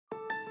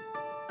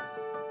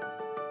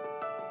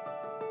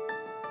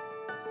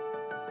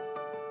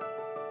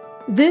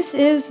This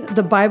is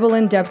the Bible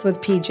in Depth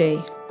with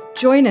PJ.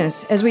 Join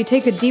us as we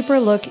take a deeper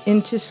look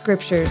into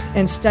scriptures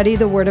and study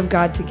the Word of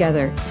God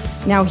together.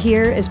 Now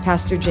here is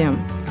Pastor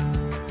Jim.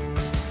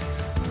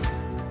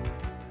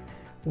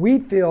 We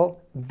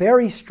feel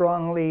very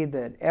strongly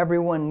that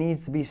everyone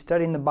needs to be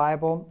studying the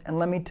Bible, and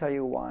let me tell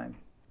you why.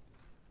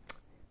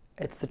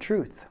 It's the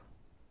truth.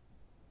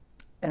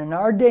 And in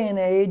our day and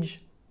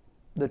age,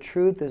 the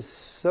truth is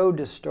so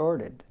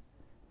distorted.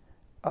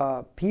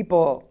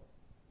 People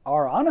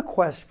are on a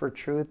quest for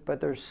truth, but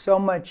there's so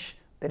much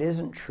that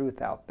isn't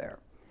truth out there.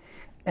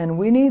 And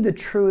we need the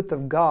truth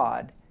of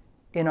God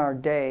in our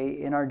day,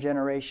 in our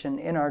generation,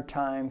 in our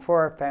time,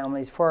 for our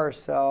families, for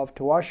ourselves,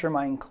 to wash our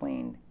mind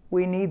clean.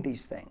 We need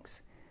these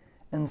things.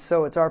 And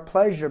so it's our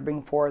pleasure to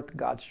bring forth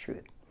God's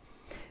truth.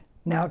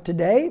 Now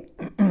today,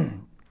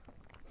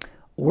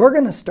 we're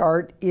going to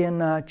start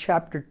in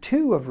chapter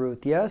 2 of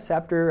Ruth. Yes,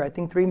 after I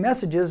think 3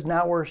 messages,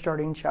 now we're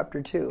starting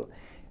chapter 2.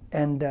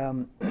 And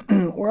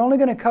we're only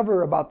going to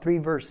cover about 3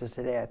 verses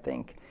today, I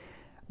think.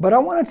 But I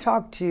want to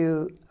talk to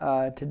you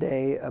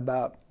today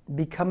about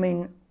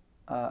becoming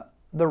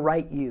the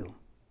right you.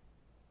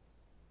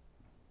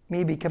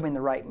 Me becoming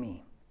the right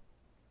me.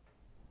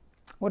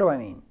 What do I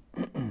mean?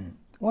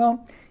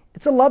 Well,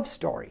 it's a love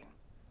story.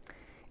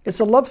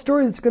 It's a love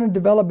story that's going to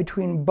develop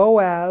between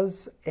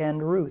Boaz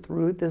and Ruth.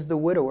 Ruth is the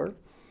widower.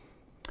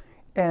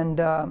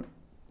 And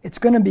it's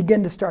going to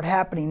begin to start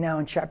happening now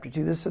in chapter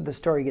 2. This is where the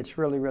story gets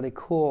really, really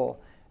cool,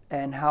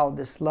 and how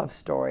this love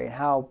story and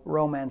how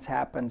romance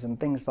happens and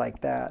things like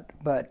that.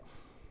 But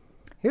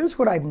here's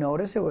what I've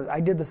noticed. I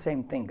did the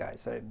same thing,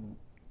 guys.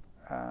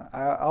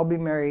 I'll be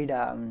married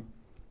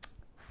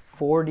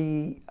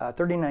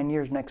 39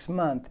 years next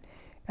month,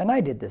 and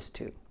I did this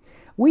too.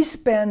 We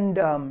spend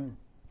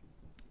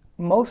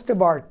most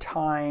of our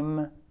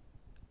time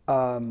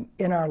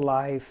in our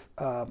life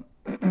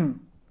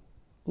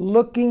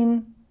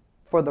looking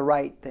for the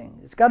right thing.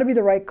 It's got to be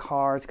the right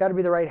car, it's got to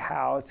be the right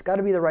house, it's got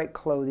to be the right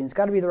clothing, it's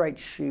got to be the right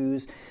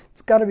shoes,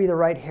 it's got to be the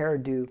right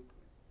hairdo,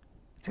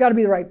 it's got to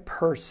be the right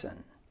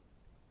person.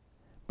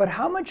 But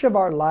how much of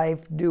our life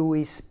do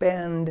we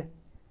spend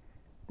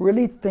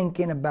really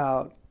thinking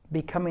about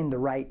becoming the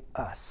right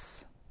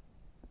us?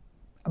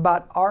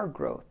 About our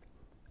growth,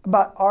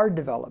 about our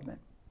development.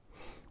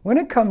 When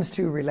it comes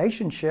to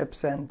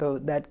relationships and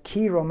that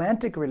key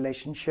romantic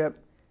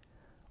relationship,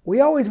 we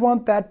always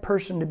want that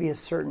person to be a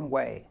certain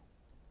way.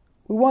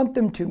 We want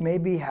them to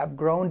maybe have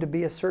grown to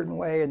be a certain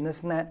way and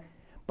this and that.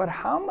 But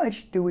how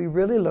much do we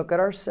really look at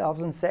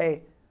ourselves and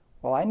say,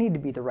 well, I need to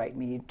be the right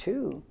me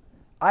too.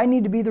 I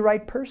need to be the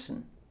right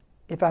person.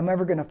 If I'm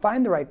ever going to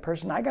find the right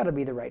person, I got to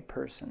be the right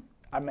person.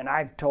 I mean,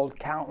 I've told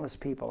countless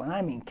people, and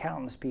I mean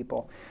countless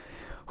people,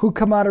 who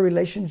come out of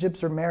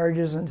relationships or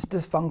marriages and it's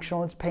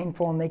dysfunctional, it's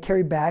painful, and they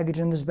carry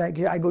baggage in this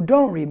baggage. I go,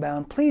 don't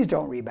rebound. Please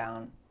don't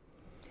rebound.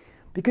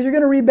 Because you're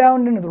going to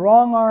rebound into the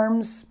wrong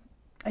arms,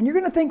 and you're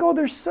going to think, oh,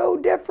 they're so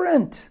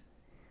different.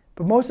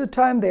 But most of the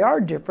time they are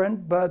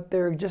different, but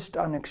they're just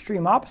on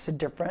extreme opposite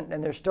different,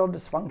 and there's still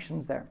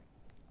dysfunctions there.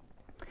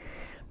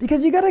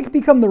 Because you got to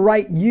become the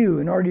right you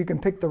in order you can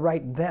pick the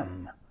right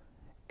them.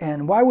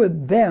 And why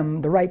would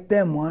the right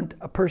them, want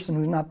a person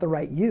who's not the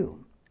right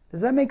you?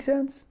 Does that make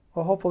sense?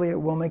 Well, hopefully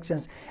it will make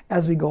sense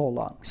as we go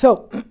along.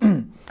 So,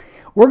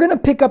 we're going to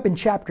pick up in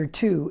chapter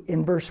 2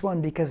 in verse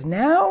 1, because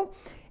now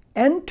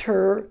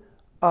enter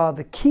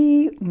the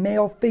key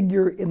male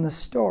figure in the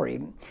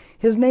story.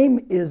 His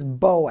name is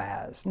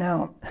Boaz.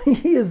 Now,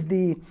 he is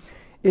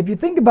if you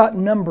think about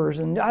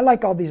numbers, and I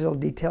like all these little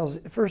details,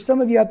 for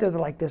some of you out there that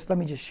are like this, let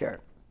me just share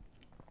it.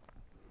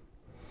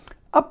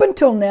 Up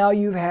until now,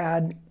 you've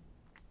had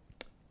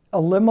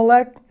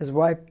Elimelech, his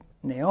wife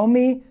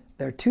Naomi,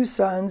 their 2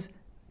 sons,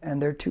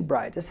 and their 2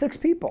 brides. It's 6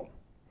 people.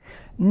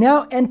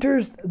 Now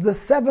enters the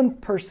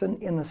 7th person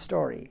in the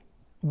story,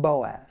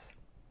 Boaz.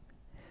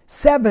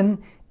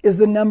 7 is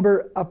the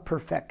number of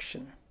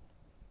perfection.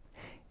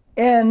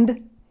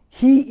 And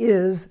he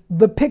is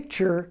the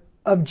picture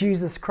of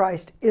Jesus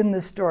Christ in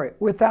this story,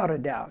 without a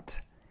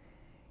doubt.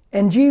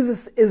 And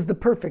Jesus is the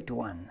perfect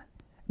one,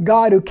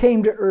 God who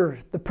came to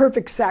earth, the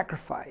perfect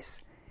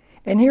sacrifice.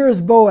 And here is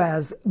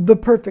Boaz, the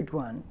perfect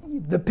one,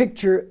 the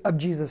picture of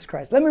Jesus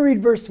Christ. Let me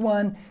read verse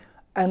 1,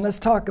 and let's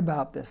talk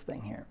about this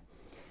thing here.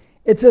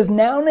 It says,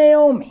 now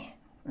Naomi,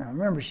 now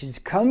remember, she's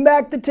come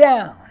back to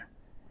town,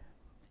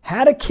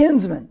 had a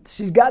kinsman.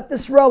 She's got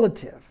this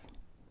relative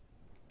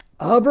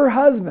of her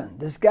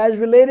husband. This guy's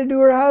related to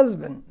her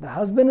husband. The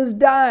husband has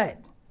died.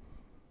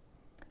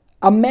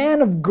 A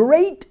man of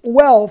great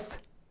wealth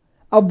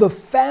of the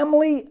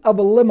family of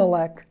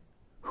Elimelech,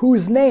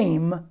 whose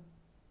name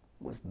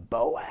was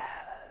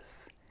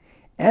Boaz.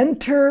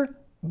 Enter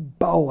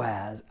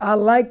Boaz. I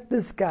like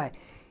this guy.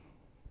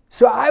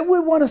 So I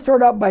would want to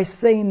start out by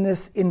saying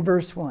this in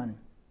verse 1.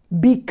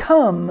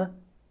 Become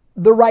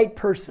the right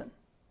person.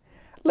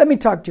 Let me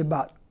talk to you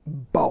about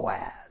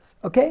Boaz,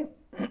 okay?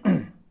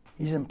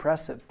 He's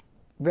impressive.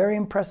 Very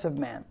impressive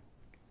man.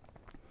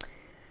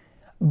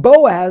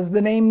 Boaz,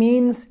 the name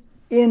means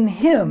in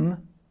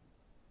him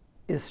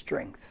is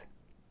strength.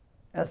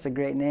 That's a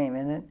great name,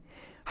 isn't it?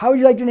 How would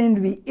you like your name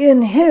to be?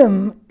 In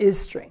him is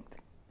strength.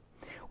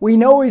 We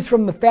know he's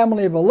from the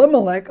family of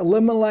Elimelech.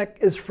 Elimelech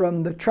is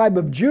from the tribe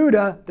of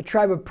Judah, the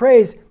tribe of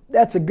praise.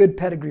 That's a good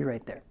pedigree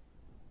right there.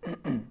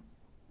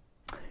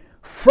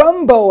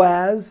 From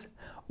Boaz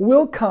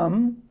will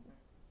come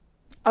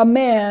a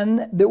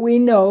man that we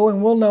know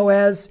and will know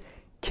as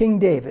King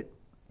David.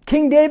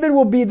 King David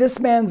will be this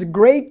man's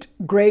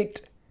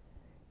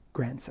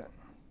great-great-grandson.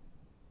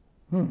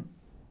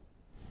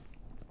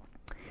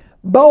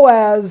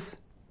 Boaz,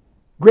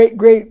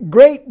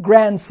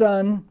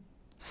 great-great-great-grandson,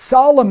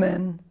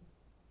 Solomon,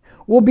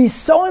 will be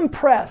so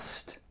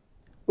impressed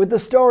with the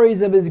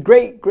stories of his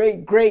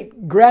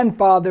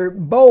great-great-great-grandfather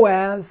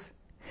Boaz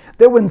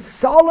that when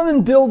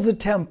Solomon builds a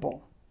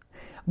temple,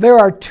 there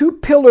are two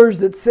pillars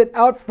that sit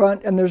out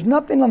front and there's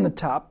nothing on the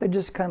top. They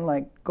just kind of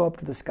like go up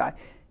to the sky.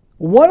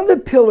 One of the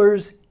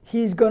pillars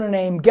he's going to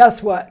name,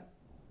 guess what?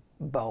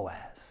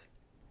 Boaz.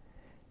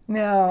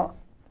 Now,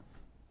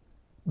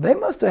 they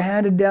must have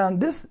handed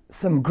down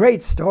some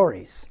great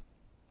stories.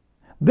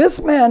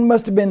 This man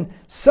must have been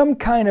some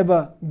kind of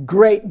a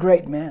great,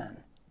 great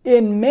man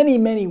in many,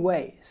 many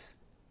ways.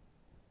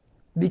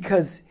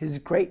 Because his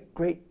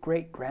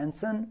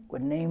great-great-great-grandson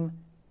would name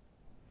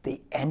the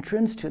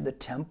entrance to the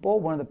temple,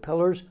 one of the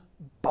pillars,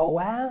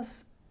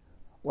 Boaz?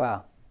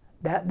 Wow,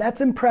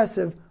 that's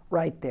impressive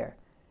right there.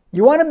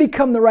 You want to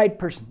become the right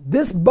person.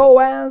 This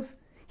Boaz,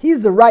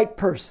 he's the right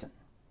person.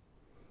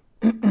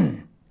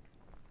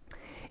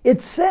 It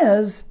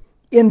says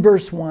in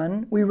verse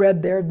 1, we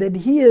read there, that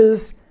he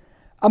is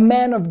a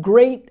man of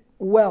great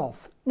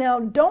wealth.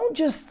 Now, don't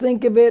just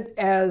think of it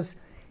as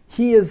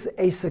he is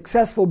a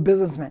successful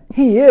businessman.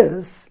 He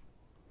is.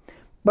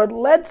 But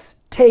let's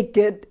take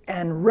it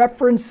and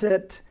reference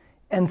it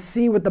and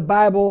see what the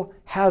Bible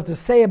has to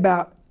say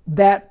about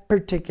that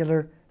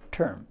particular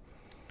term.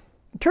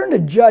 Turn to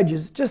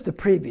Judges, just the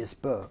previous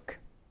book.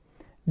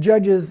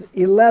 Judges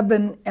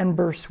 11 and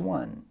verse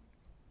 1.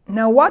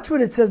 Now watch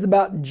what it says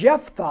about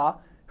Jephthah,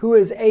 who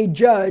is a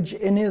judge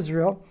in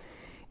Israel.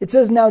 It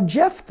says, now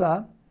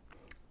Jephthah,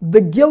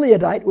 the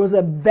Gileadite, was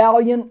a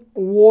valiant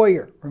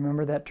warrior.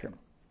 Remember that term.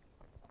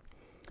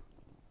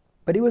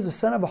 But he was the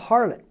son of a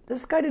harlot.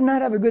 This guy did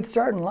not have a good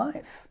start in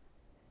life.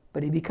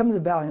 But he becomes a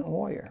valiant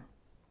warrior.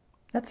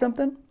 That's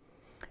something.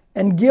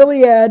 And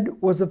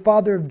Gilead was the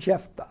father of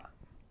Jephthah.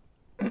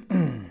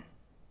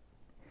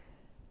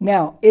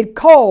 Now, it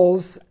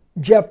calls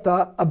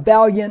Jephthah a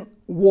valiant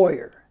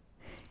warrior.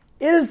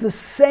 It is the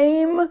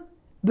same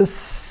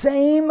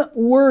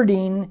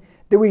wording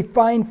that we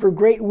find for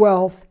great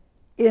wealth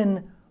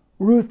in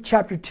Ruth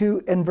chapter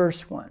 2 and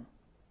verse 1.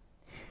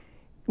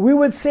 We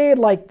would say it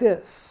like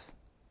this.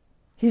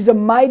 He's a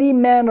mighty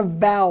man of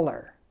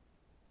valor.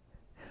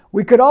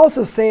 We could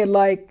also say it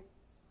like,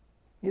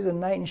 he's a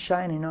knight in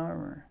shining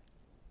armor.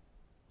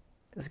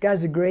 This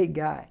guy's a great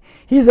guy.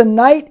 He's a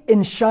knight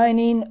in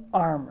shining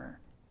armor.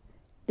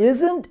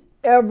 Isn't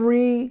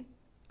every,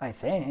 I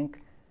think,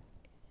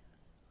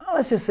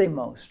 let's just say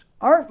most,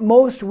 aren't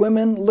most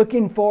women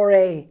looking for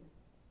a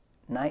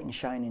knight in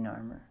shining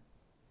armor?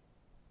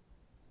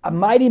 A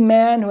mighty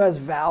man who has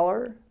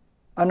valor?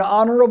 An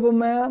honorable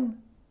man?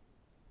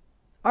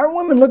 Aren't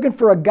women looking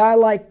for a guy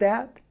like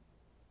that?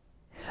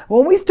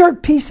 When we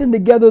start piecing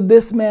together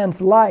this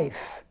man's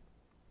life,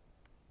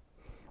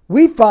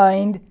 we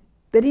find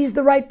that he's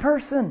the right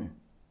person.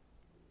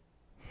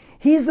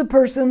 He's the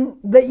person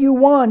that you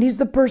want. He's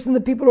the person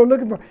that people are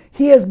looking for.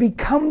 He has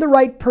become the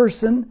right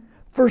person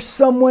for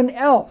someone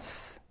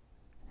else.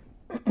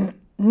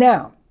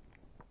 Now,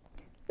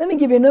 let me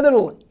give you another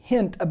little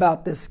hint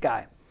about this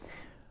guy.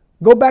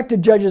 Go back to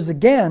Judges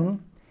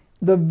again,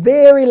 the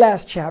very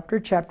last chapter,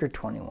 chapter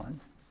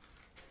 21.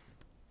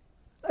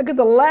 Look at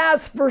the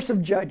last verse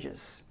of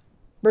Judges,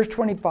 verse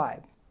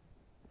 25.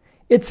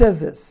 It says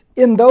this,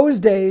 in those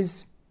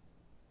days,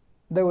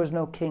 there was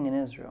no king in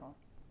Israel.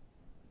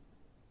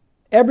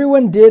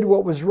 Everyone did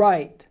what was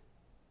right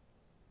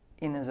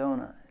in his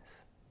own eyes.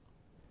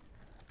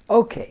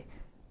 Okay,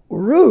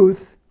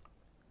 Ruth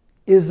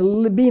is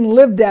being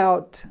lived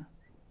out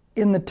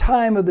in the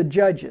time of the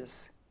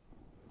judges.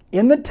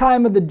 In the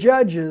time of the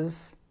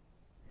judges,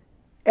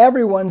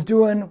 everyone's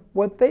doing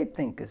what they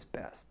think is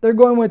best. They're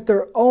going with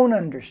their own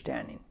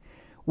understanding.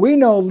 We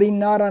know, lean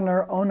not on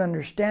our own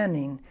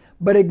understanding,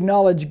 but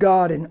acknowledge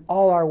God in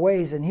all our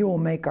ways, and He will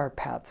make our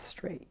paths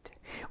straight.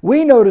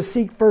 We know to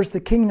seek first the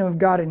kingdom of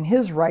God and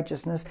His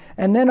righteousness,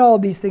 and then all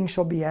these things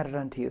shall be added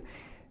unto you.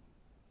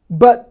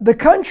 But the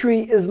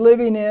country is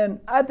living in,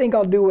 I think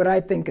I'll do what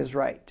I think is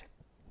right.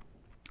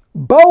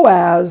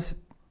 Boaz,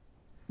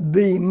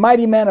 the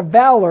mighty man of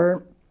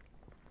valor,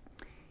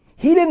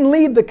 he didn't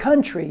leave the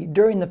country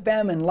during the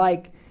famine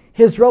like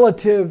his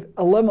relative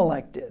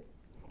Elimelech did.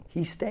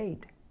 He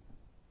stayed.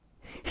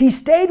 He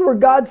stayed where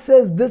God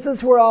says, this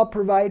is where I'll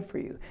provide for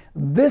you.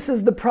 This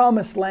is the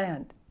promised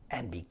land.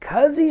 And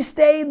because he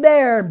stayed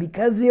there,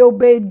 because he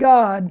obeyed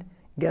God,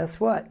 guess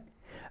what?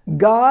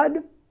 God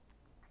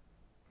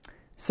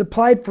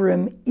supplied for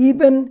him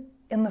even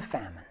in the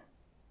famine.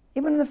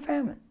 Even in the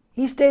famine.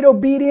 He stayed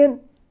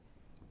obedient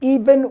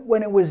even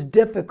when it was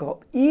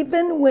difficult,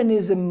 even when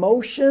his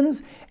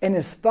emotions and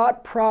his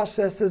thought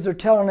processes are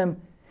telling him,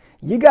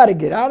 you got to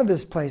get out of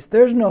this place.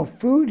 There's no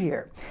food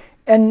here.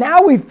 And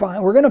now we're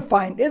going to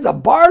find it's a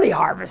barley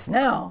harvest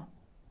now.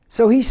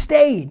 So he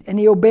stayed and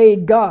he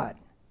obeyed God.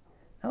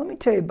 Now let me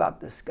tell you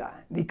about this guy,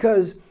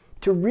 because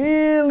to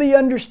really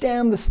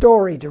understand the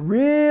story, to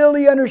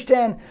really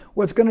understand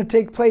what's going to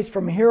take place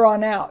from here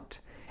on out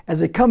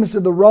as it comes to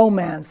the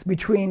romance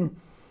between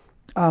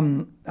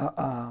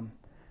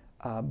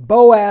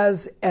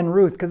Boaz and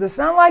Ruth, because it's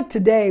not like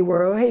today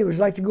where, oh, hey, would you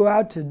like to go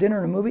out to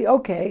dinner and a movie?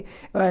 Okay.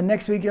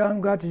 Next week, I'm going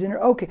to go out to dinner.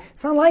 Okay.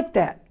 It's not like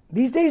that.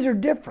 These days are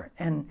different.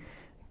 And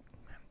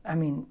I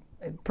mean,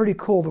 pretty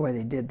cool the way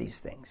they did these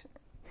things.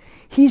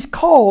 He's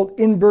called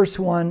in verse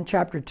 1,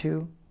 chapter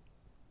 2,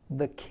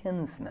 the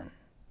kinsman.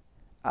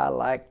 I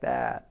like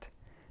that.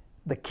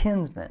 The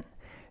kinsman.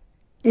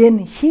 In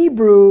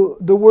Hebrew,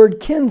 the word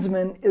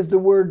kinsman is the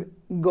word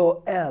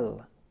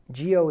goel,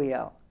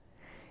 G-O-E-L.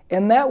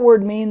 And that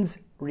word means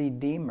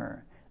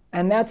redeemer.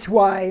 And that's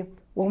why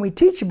when we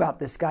teach about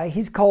this guy,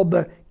 he's called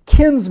the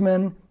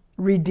kinsman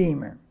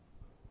redeemer.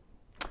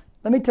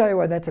 Let me tell you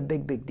why that's a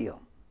big, big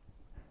deal.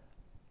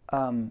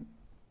 In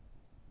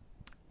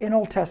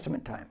Old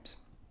Testament times,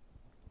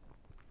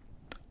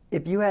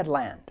 if you had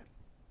land,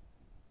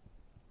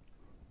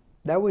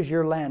 that was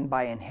your land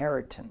by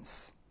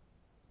inheritance.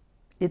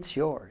 It's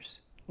yours.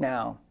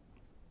 Now,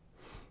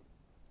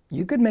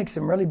 you could make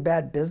some really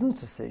bad business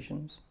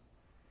decisions.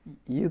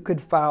 You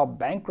could file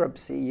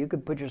bankruptcy. You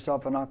could put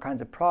yourself in all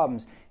kinds of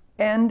problems.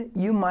 And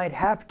you might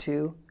have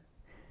to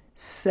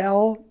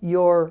sell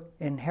your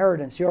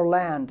inheritance, your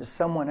land, to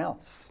someone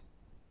else.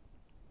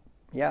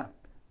 Yeah,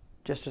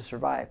 just to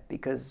survive,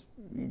 because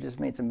you just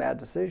made some bad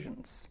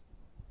decisions.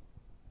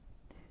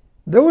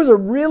 There was a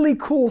really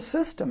cool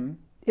system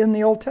in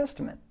the Old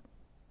Testament.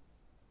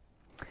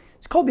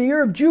 It's called the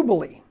year of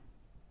Jubilee.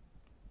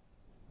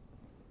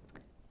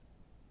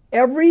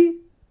 Every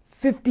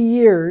 50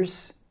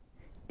 years,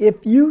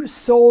 if you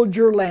sold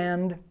your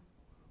land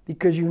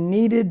because you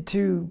needed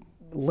to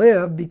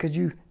live, because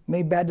you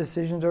made bad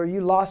decisions, or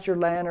you lost your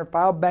land or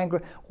filed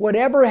bankruptcy,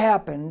 whatever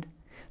happened,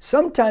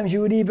 sometimes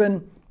you would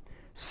even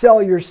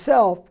sell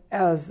yourself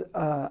as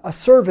a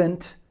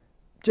servant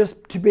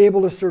just to be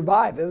able to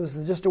survive. It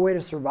was just a way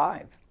to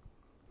survive.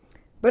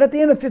 But at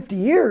the end of 50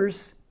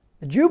 years,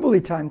 the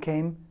Jubilee time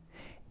came,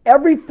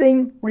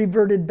 everything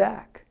reverted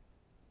back.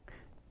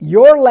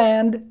 Your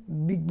land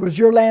was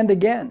your land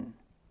again.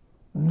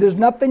 There's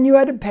nothing you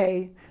had to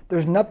pay.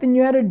 There's nothing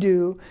you had to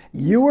do.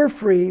 You were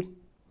free.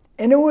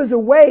 And it was a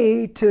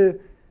way to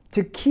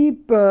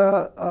keep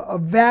a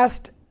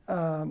vast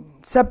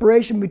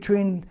separation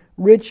between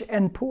rich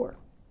and poor.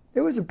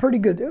 It was a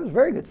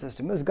very good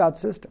system. It was God's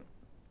system.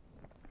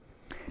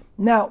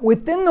 Now,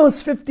 within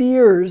those 50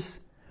 years,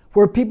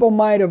 where people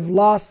might have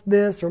lost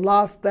this or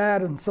lost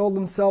that and sold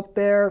themselves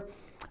there,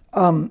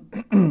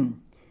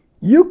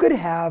 you could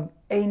have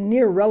a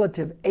near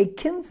relative, a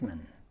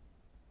kinsman,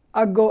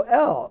 a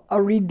goel,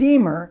 a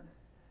redeemer,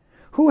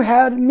 who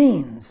had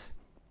means.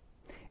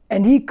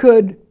 And he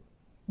could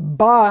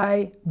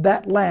buy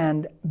that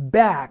land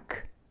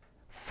back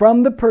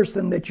from the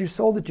person that you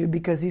sold it to,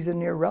 because he's a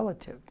near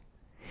relative.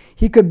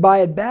 He could buy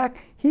it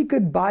back. He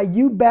could buy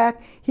you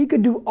back. He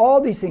could do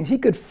all these things. He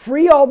could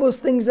free all those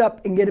things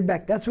up and get it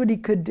back. That's what he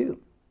could do.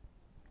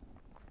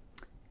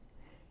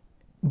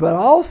 But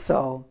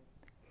also,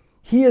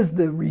 he is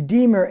the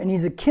redeemer and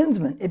he's a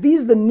kinsman. If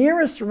he's the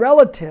nearest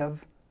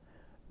relative,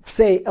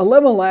 say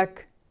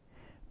Elimelech,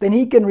 then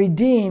he can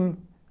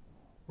redeem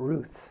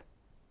Ruth.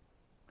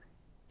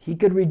 He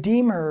could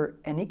redeem her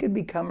and he could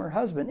become her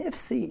husband if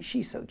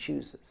she so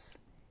chooses.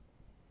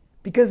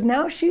 Because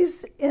now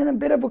she's in a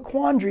bit of a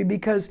quandary,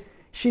 because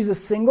she's a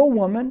single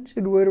woman, she's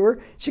a widower,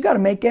 she got to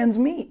make ends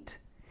meet.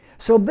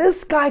 So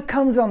this guy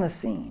comes on the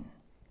scene,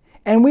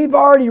 and we've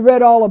already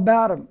read all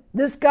about him.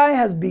 This guy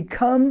has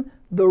become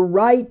the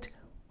right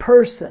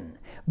person.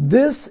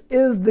 This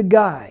is the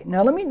guy.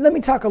 Now let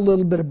me talk a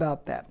little bit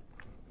about that.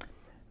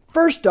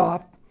 First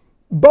off,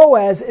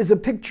 Boaz is a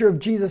picture of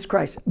Jesus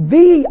Christ,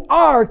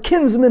 our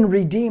kinsman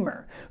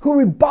redeemer,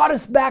 who bought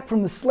us back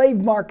from the slave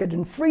market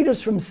and freed us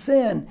from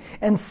sin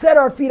and set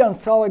our feet on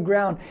solid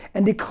ground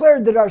and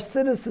declared that our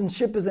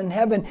citizenship is in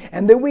heaven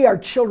and that we are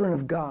children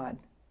of God.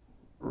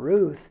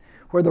 Ruth,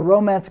 where the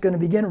romance is going to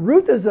begin,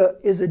 Ruth is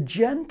a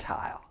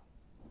Gentile.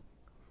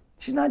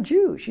 She's not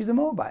Jew, she's a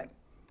Moabite.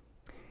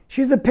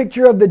 She's a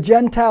picture of the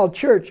Gentile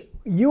church.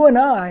 You and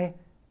I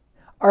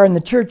are in the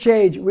church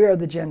age. We are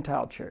the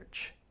Gentile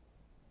church.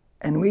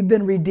 And we've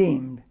been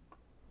redeemed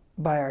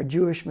by our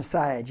Jewish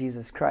Messiah,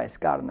 Jesus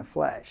Christ, God in the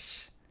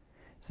flesh.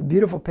 It's a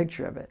beautiful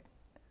picture of it.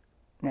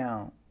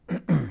 Now,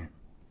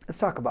 let's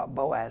talk about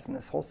Boaz and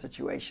this whole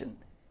situation.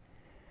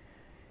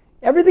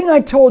 Everything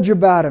I told you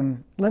about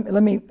him,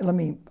 let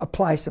me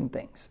apply some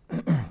things.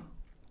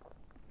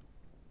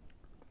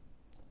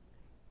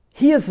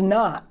 He is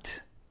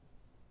not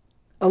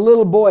a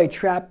little boy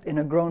trapped in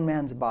a grown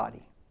man's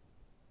body.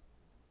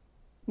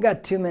 We've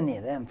got too many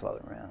of them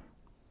floating around.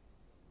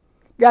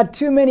 Got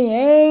too many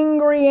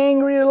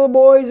angry little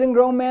boys in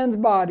grown men's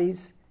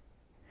bodies.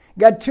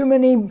 Got too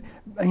many,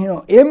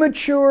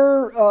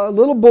 immature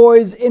little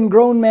boys in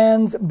grown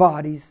men's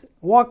bodies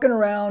walking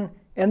around,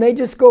 and they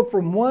just go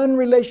from one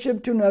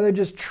relationship to another,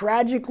 just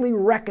tragically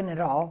wrecking it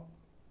all.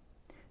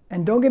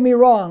 And don't get me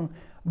wrong,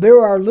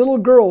 there are little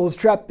girls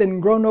trapped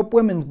in grown-up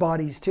women's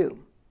bodies too.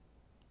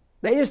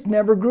 They just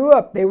never grew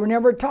up. They were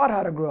never taught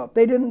how to grow up.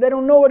 They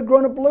don't know what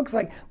grown-up looks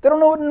like. They don't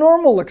know what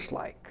normal looks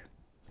like.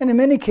 And in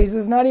many cases,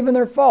 it's not even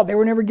their fault. They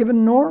were never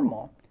given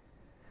normal.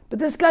 But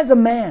this guy's a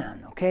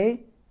man,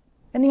 okay?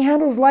 And he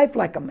handles life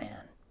like a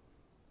man.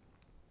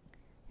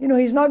 He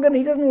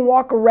doesn't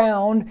walk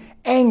around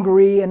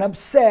angry and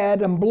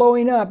upset and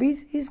blowing up.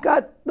 He's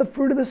got the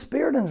fruit of the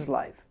Spirit in his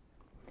life.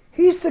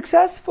 He's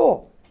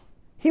successful.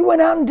 He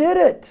went out and did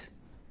it.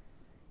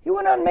 He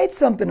went out and made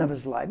something of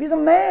his life. He's a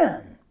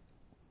man.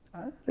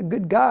 A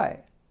good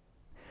guy.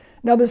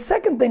 Now, the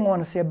second thing I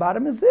want to say about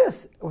him is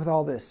this, with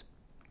all this.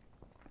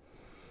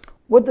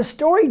 What the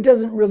story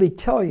doesn't really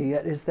tell you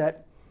yet is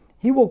that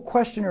he will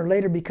question her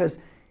later, because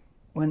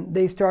when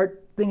they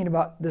start thinking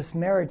about this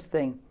marriage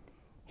thing,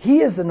 he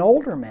is an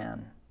older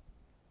man.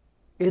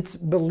 It's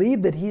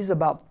believed that he's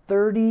about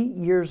 30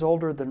 years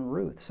older than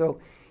Ruth. So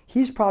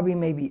he's probably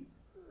maybe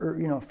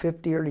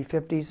 50, early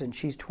 50s, and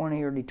she's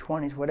 20, early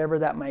 20s, whatever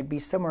that might be,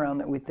 somewhere around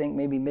that. We think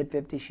maybe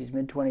mid-50s, she's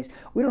mid-20s.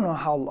 We don't know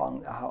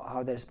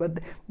how that is, but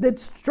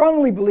that's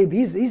strongly believed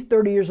he's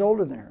 30 years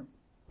older than her.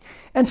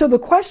 And so the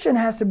question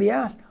has to be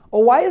asked,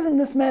 why isn't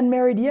this man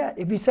married yet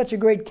if he's such a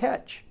great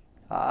catch?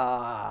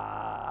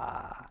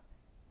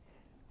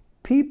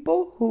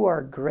 People who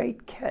are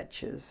great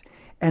catches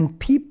and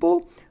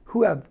people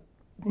who have,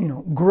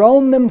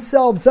 grown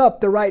themselves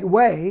up the right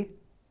way,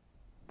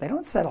 they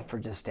don't settle for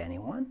just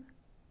anyone.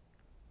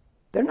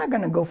 They're not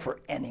going to go for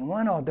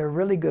anyone. Oh, they're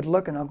really good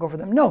looking, I'll go for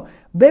them. No,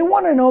 they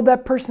want to know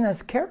that person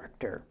has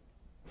character.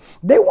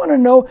 They want to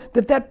know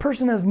that that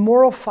person has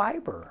moral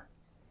fiber.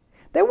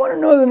 They want to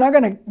know they're not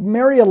going to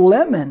marry a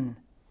lemon.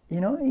 You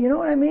know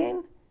what I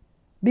mean?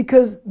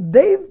 Because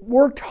they've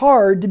worked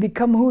hard to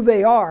become who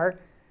they are,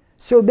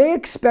 so they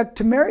expect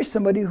to marry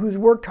somebody who's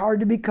worked hard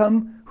to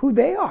become who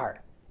they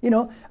are.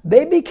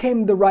 They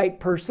became the right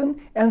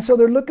person, and so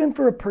they're looking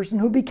for a person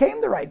who became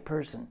the right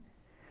person.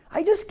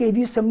 I just gave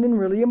you something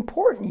really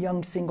important,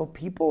 young single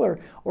people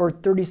or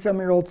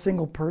 30-some-year-old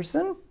single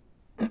person.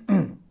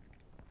 Let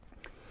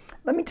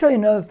me tell you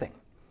another thing.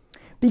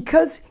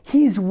 Because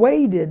he's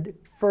waited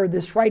for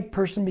this right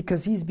person,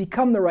 because he's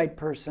become the right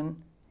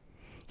person,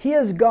 he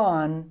has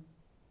gone,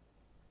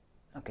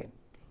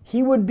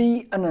 he would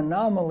be an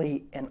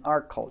anomaly in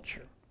our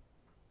culture.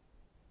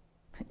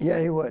 Yeah,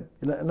 he would.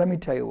 Let me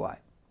tell you why.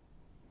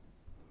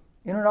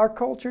 You know what our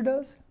culture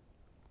does?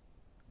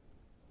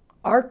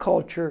 Our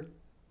culture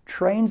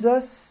trains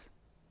us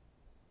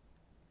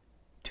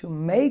to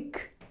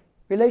make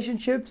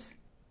relationships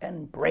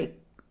and break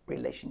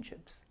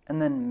relationships,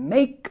 and then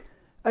make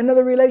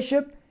another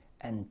relationship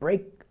and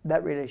break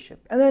that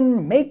relationship, and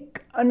then make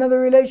another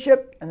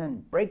relationship and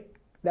then break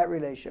that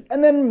relationship,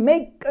 and then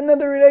make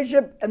another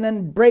relationship and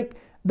then break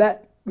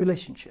that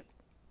relationship.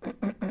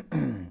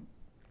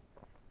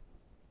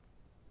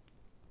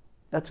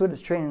 That's what it's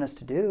training us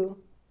to do.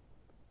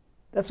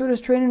 That's what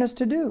it's training us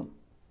to do.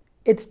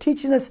 It's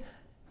teaching us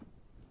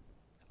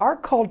our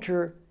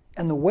culture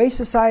and the way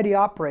society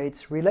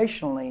operates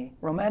relationally,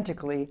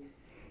 romantically.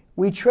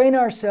 We train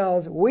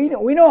ourselves. We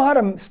know how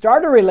to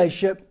start a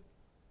relationship,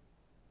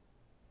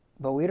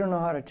 but we don't know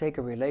how to take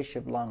a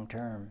relationship long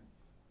term.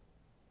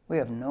 We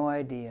have no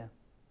idea.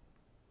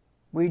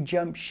 We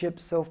jump ship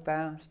so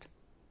fast.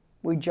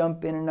 We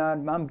jump in and out.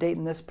 I'm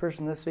dating this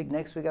person this week.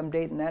 Next week I'm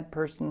dating that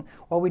person.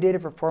 Well, we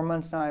dated for 4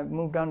 months now. I've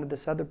moved on to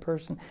this other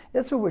person.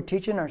 That's what we're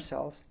teaching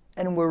ourselves.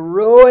 And we're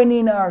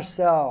ruining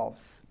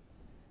ourselves.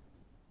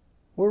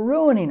 We're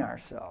ruining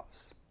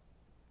ourselves.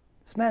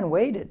 This man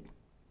waited.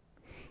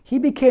 He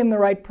became the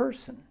right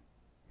person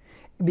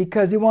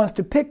because he wants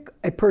to pick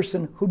a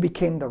person who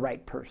became the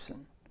right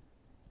person.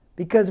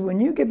 Because when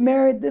you get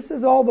married, this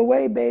is all the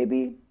way,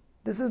 baby.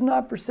 This is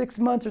not for 6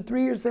 months or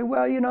 3 years. Say,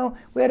 well,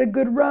 we had a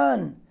good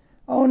run.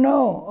 Oh,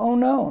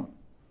 no.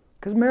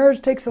 Because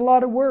marriage takes a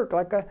lot of work.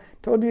 Like I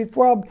told you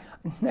before,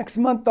 next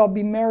month I'll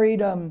be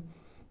married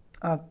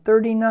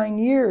 39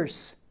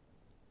 years.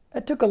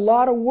 That took a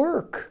lot of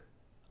work.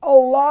 A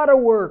lot of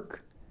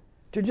work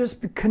to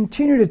just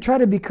continue to try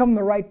to become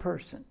the right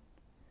person.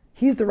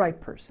 He's the right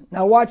person.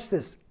 Now watch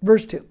this,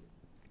 verse 2.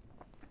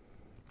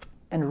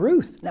 And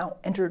Ruth, now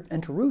enter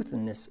Ruth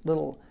in this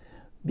little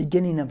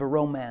beginning of a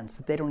romance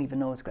that they don't even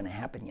know is going to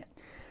happen yet.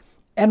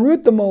 And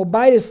Ruth the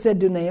Moabitess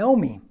said to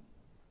Naomi,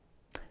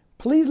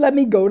 please let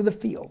me go to the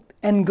field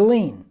and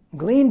glean.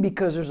 Glean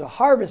because there's a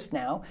harvest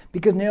now,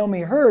 because Naomi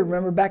heard,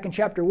 remember back in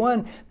chapter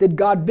 1, that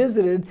God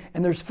visited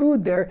and there's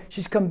food there.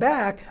 She's come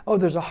back. Oh,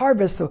 there's a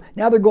harvest. So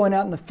now they're going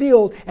out in the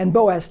field and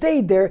Boaz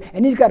stayed there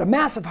and he's got a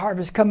massive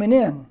harvest coming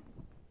in.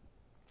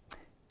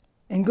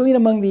 And glean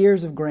among the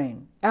ears of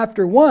grain.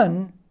 After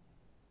one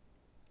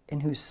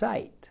in whose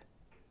sight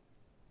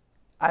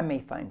I may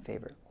find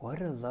favor.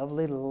 What a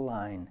lovely little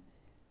line.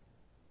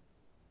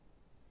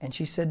 And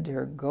she said to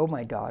her, go,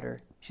 my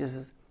daughter. She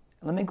says,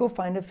 let me go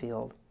find a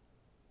field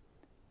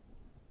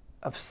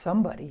of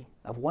somebody,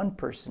 of one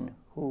person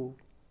who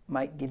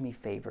might give me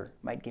favor,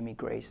 might give me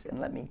grace, and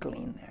let me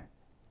glean there.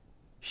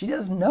 She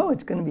doesn't know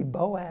it's going to be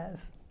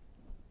Boaz.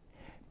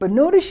 But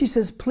notice she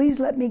says, please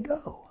let me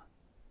go.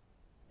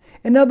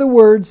 In other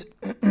words,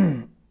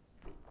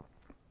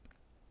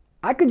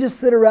 I could just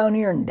sit around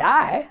here and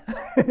die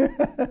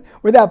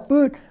without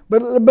food,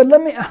 but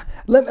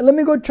let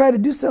me go try to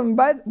do something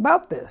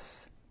about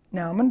this.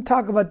 Now, I'm going to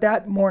talk about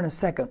that more in a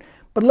second.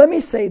 But let me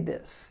say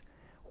this.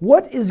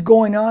 What is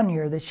going on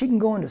here that she can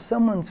go into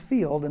someone's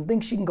field and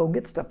think she can go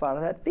get stuff out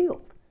of that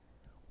field?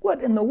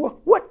 What in the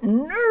world? What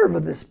nerve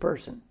of this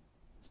person?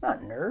 It's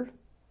not nerve.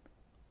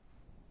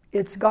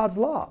 It's God's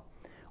law.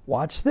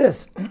 Watch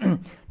this.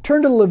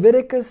 Turn to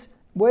Leviticus,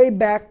 way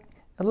back,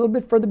 a little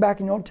bit further back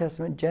in the Old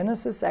Testament.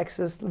 Genesis,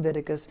 Exodus,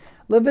 Leviticus.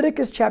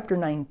 Leviticus chapter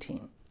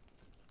 19.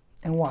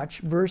 And watch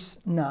verse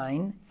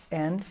 9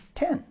 and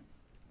 10.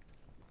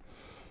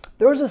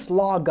 There was this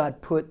law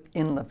God put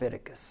in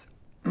Leviticus.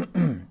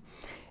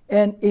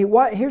 And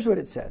here's what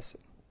it says.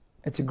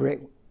 It's a great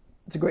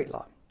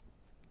law.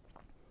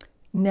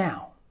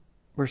 Now,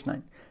 verse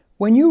 9,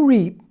 when you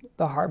reap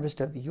the harvest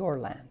of your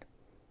land.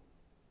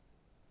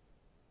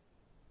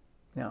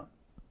 Now,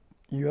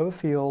 you have a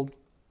field,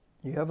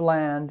 you have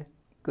land,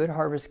 good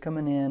harvest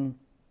coming in.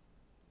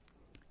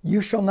 You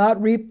shall not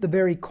reap the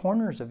very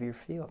corners of your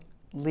field.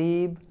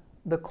 Leave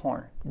the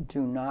corner.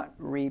 Do not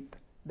reap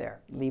there.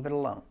 Leave it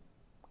alone.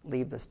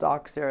 Leave the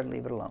stalks there and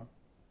leave it alone.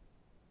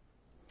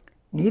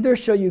 Neither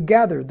shall you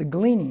gather the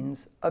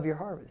gleanings of your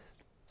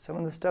harvest. Some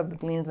of the stuff, the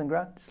gleanings in the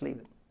ground, just leave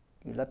it.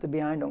 You left it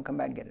behind, don't come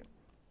back and get it.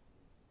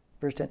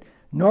 Verse 10,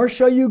 nor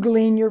shall you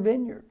glean your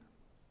vineyard.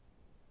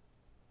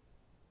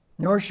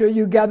 Nor shall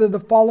you gather the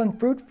fallen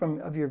fruit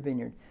of your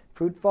vineyard.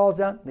 Fruit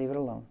falls out, leave it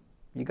alone.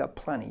 You got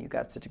plenty, you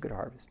got such a good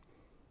harvest.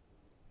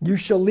 You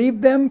shall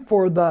leave them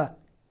for the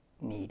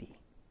needy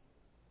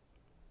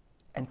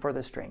and for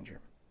the stranger.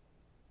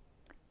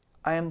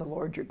 I am the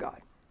Lord your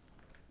God.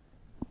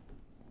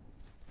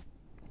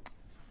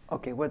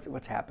 Okay,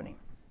 what's happening?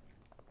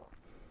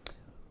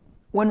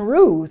 When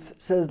Ruth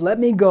says, let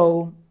me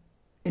go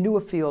into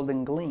a field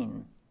and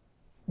glean,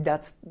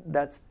 that's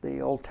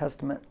the Old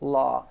Testament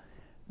law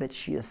that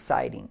she is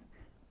citing,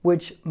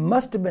 which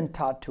must have been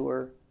taught to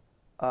her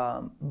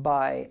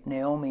by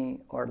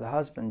Naomi or the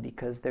husband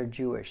because they're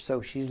Jewish. So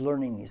she's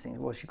learning these things.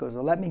 Well, she goes,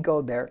 well, let me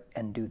go there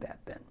and do that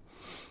then.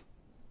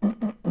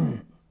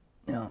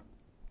 Now,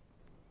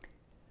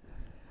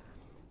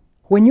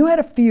 when you had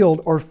a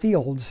field or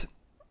fields,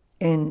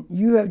 and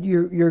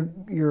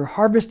you're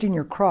harvesting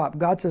your crop,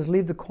 God says,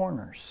 leave the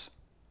corners.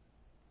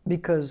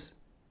 Because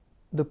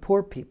the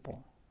poor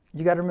people,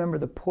 you got to remember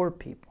the poor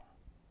people.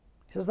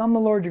 He says, I'm the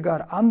Lord your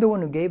God. I'm the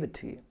one who gave it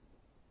to you.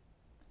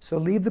 So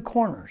leave the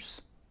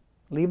corners.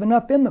 Leave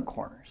enough in the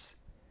corners.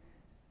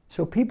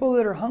 So people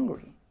that are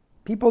hungry,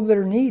 people that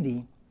are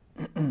needy,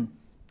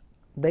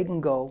 they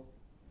can go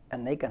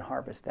and they can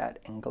harvest that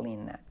and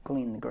glean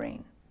the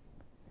grain.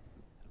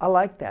 I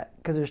like that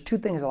because there's two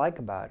things I like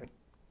about it.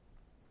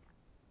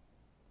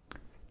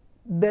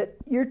 That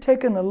you're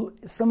taking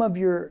some of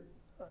your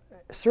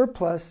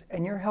surplus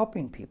and you're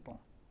helping people.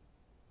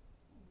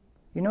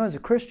 You know, as a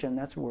Christian,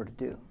 that's what we're to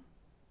do.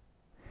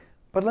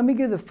 But let me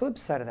give the flip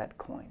side of that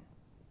coin.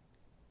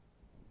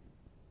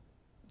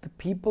 The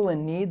people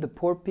in need, the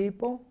poor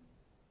people,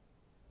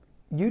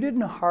 you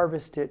didn't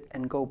harvest it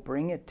and go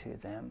bring it to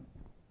them.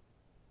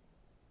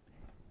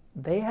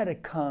 They had to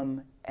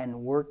come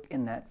and work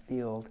in that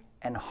field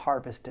and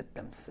harvest it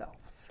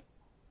themselves.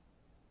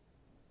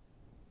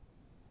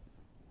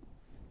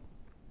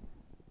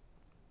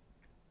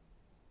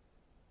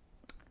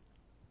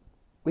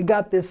 We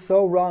got this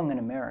so wrong in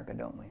America,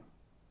 don't we?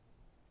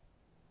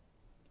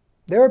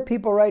 There are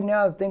people right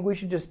now that think we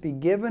should just be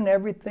giving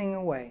everything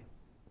away.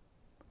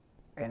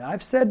 And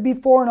I've said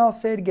before, and I'll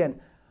say it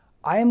again,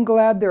 I am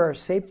glad there are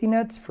safety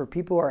nets for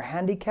people who are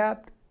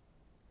handicapped,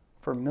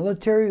 for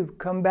military who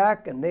come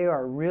back and they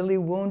are really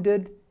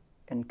wounded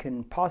and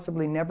can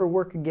possibly never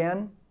work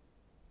again.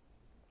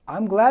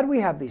 I'm glad we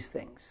have these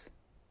things.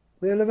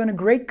 We live in a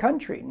great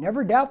country,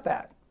 never doubt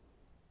that.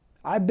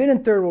 I've been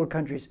in third world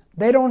countries.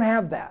 They don't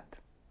have that.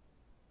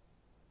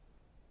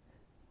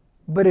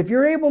 But if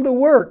you're able to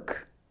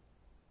work,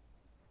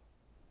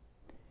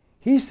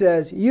 he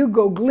says, you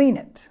go glean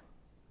it.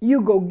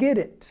 You go get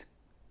it.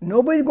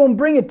 Nobody's going to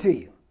bring it to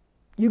you.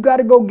 You got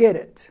to go get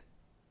it.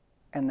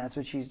 And that's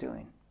what she's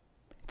doing.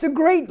 It's a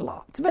great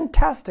law. It's a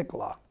fantastic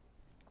law.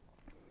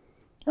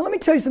 Now let me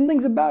tell you some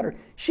things about her.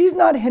 She's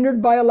not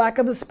hindered by a lack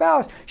of a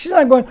spouse. She's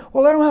not going,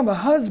 well, I don't have a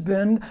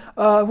husband.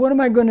 What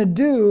am I going to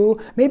do?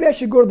 Maybe I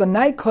should go to the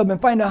nightclub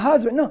and find a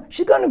husband. No,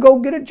 she's going to go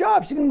get a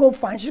job. She's going to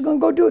go she's going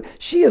to go do it.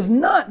 She is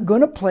not going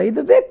to play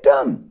the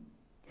victim.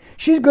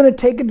 She's going to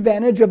take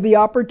advantage of the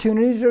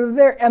opportunities that are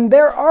there. And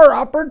there are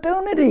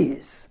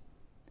opportunities.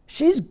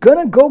 She's going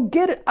to go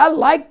get it. I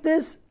like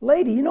this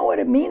lady. You know what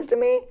it means to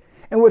me?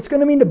 And what's going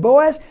to mean to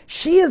Boaz?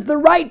 She is the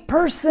right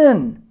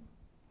person.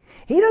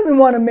 He doesn't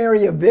want to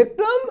marry a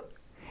victim.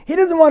 He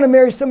doesn't want to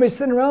marry somebody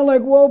sitting around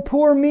like, whoa,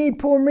 poor me,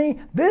 poor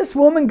me. This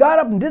woman got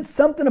up and did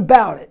something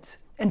about it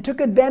and took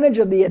advantage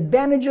of the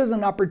advantages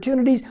and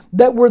opportunities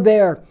that were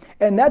there.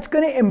 And that's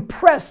going to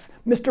impress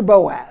Mr.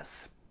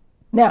 Boaz.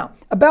 Now,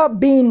 about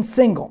being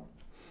single.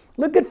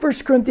 Look at 1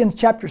 Corinthians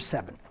chapter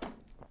 7.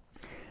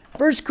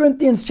 1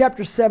 Corinthians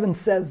chapter 7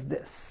 says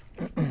this.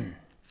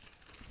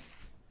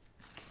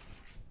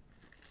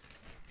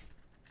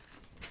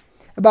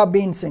 About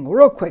being single.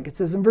 Real quick, it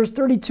says in verse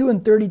 32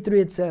 and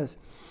 33, it says,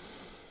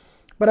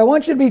 but I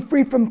want you to be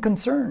free from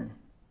concern.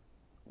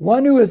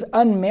 One who is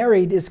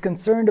unmarried is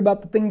concerned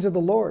about the things of the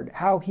Lord,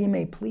 how he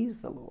may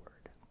please the Lord.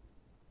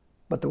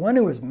 But the one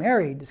who is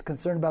married is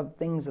concerned about the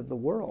things of the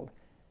world,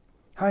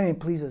 how he may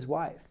please his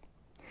wife.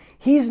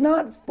 He's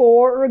not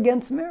for or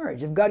against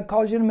marriage. If God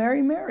calls you to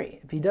marry, marry.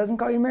 If he doesn't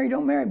call you to marry,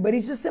 don't marry. But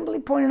he's just simply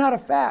pointing out a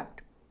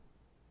fact.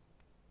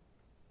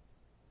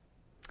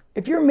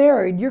 If you're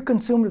married, you're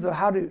consumed with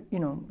how to,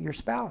 your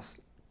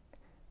spouse.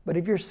 But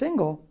if you're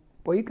single,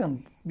 boy,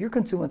 you're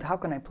consumed with how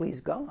can I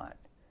please God?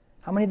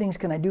 How many things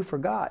can I do for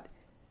God?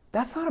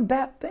 That's not a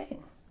bad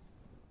thing.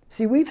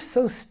 See, we've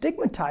so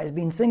stigmatized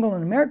being single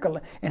in America,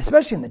 and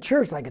especially in the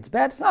church, like it's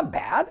bad. It's not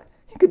bad.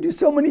 You could do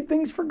so many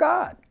things for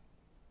God.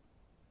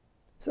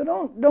 So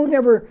don't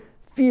ever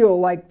feel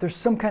like there's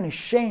some kind of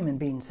shame in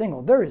being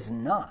single. There is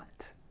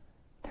not.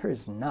 There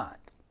is not.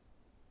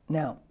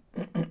 Now,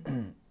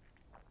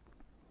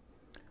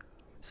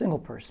 single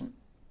person.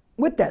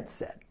 With that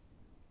said,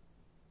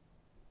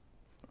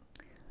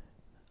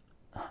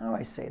 how do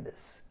I say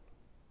this?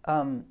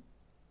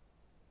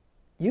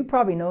 You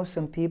probably know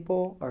some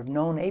people or have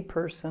known a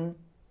person.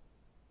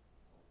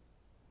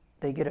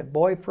 They get a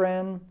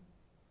boyfriend,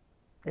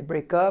 they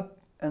break up,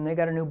 and they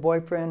got a new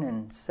boyfriend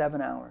in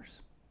 7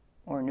 hours.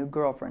 Or a new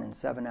girlfriend in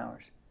 7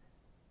 hours.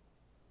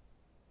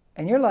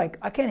 And you're like,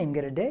 I can't even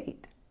get a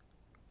date.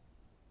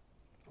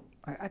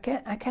 I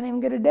can't even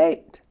get a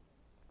date.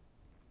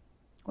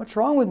 What's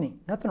wrong with me?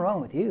 Nothing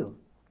wrong with you.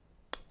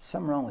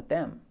 Something wrong with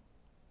them.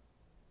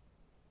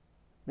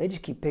 They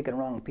just keep picking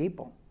wrong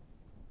people.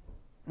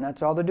 And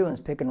that's all they're doing is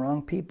picking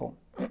wrong people.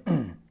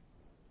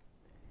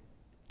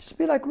 Just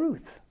be like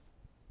Ruth.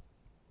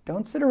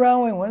 Don't sit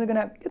around waiting when they're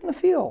going to get in the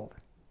field.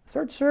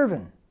 Start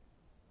serving.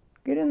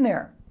 Get in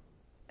there.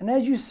 And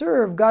as you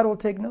serve, God will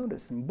take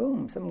notice. And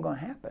boom, something's going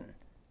to happen.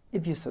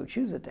 If you so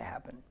choose it to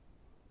happen.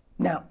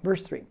 Now,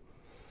 verse 3.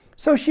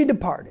 So she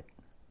departed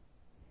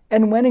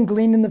and went and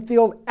gleaned in the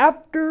field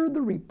after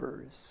the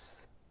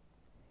reapers.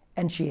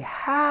 And she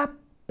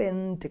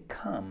happened to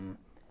come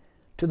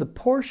to the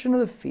portion of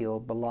the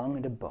field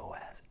belonging to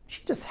Boaz.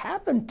 She just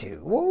happened to.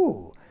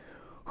 Whoa.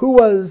 Who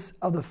was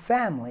of the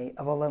family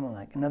of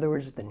Elimelech. In other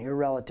words, the near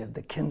relative,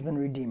 the kinsman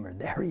redeemer.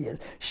 There he is.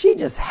 She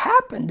just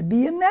happened to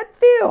be in that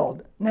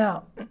field.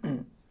 Now,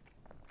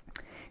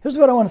 here's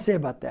what I want to say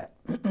about that.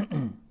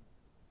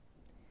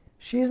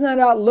 She's not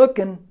out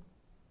looking,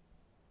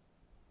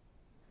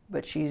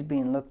 but she's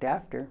being looked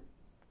after.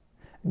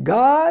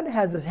 God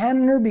has his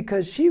hand on her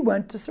because she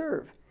went to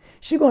serve.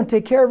 She's going to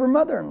take care of her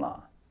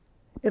mother-in-law.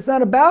 It's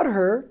not about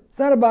her. It's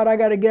not about I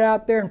got to get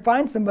out there and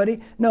find somebody.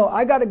 No,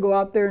 I got to go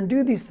out there and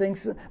do these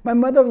things my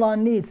mother-in-law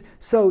needs.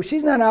 So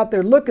she's not out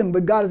there looking,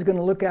 but God is going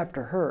to look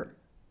after her.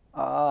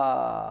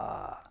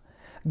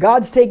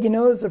 God's taking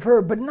notice of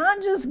her, but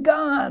not just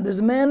God. There's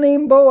a man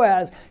named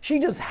Boaz. She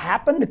just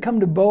happened to come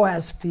to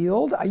Boaz's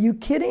field. Are you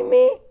kidding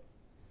me?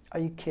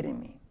 Are you kidding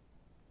me?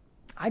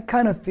 I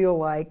kind of feel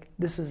like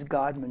this is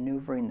God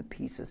maneuvering the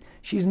pieces.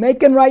 She's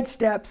making right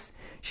steps.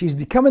 She's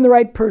becoming the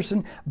right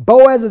person.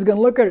 Boaz is going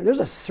to look at her. There's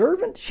a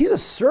servant. She's a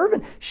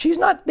servant. She's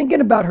not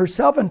thinking about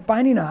herself and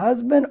finding a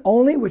husband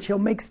only, which he'll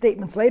make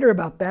statements later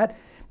about that.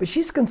 But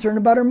she's concerned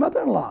about her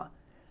mother-in-law.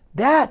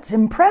 That's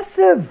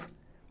impressive.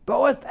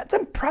 Boaz, that's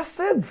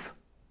impressive.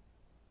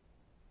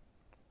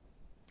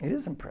 It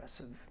is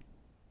impressive.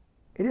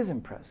 It is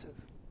impressive.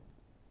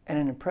 And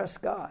it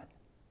impressed God.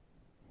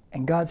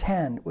 And God's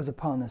hand was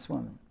upon this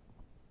woman.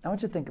 I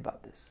want you to think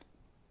about this.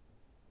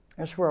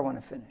 That's where I want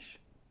to finish.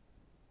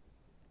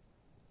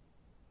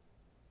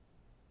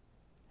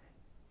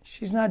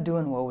 She's not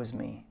doing woe is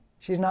me.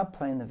 She's not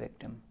playing the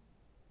victim.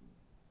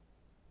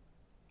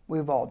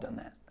 We've all done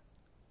that.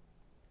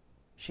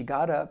 She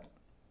got up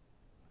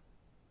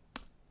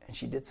and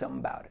she did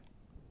something about it.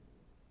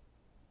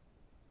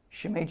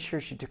 She made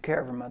sure she took care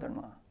of her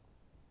mother-in-law.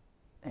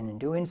 And in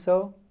doing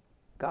so,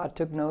 God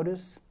took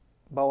notice.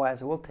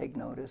 Boaz will take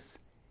notice.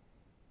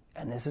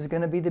 And this is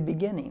going to be the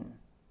beginning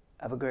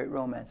of a great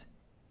romance.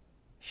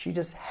 She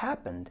just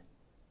happened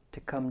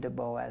to come to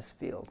Boaz's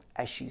field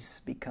as she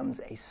becomes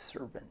a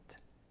servant.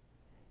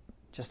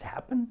 Just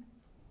happened?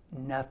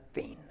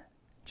 Nothing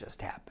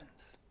just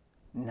happens.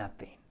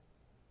 Nothing.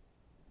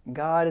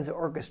 God is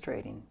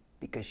orchestrating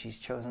because she's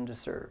chosen to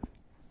serve.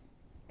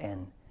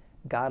 And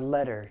God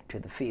led her to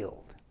the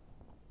field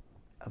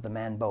of the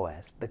man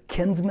Boaz, the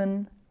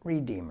kinsman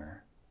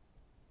redeemer.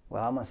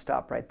 Well, I'm going to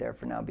stop right there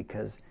for now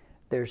because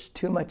there's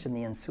too much in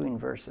the ensuing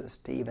verses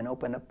to even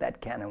open up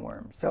that can of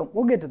worms. So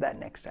we'll get to that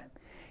next time.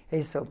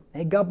 Hey,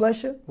 God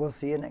bless you. We'll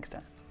see you next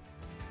time.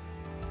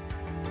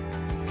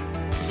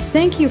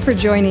 Thank you for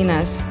joining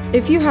us.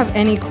 If you have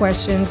any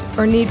questions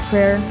or need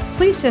prayer,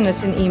 please send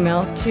us an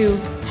email to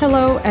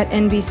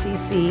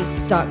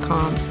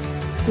hello@nbcc.com.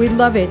 We'd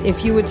love it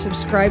if you would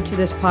subscribe to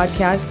this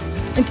podcast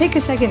and take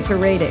a second to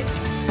rate it.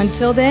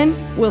 Until then,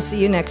 we'll see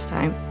you next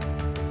time.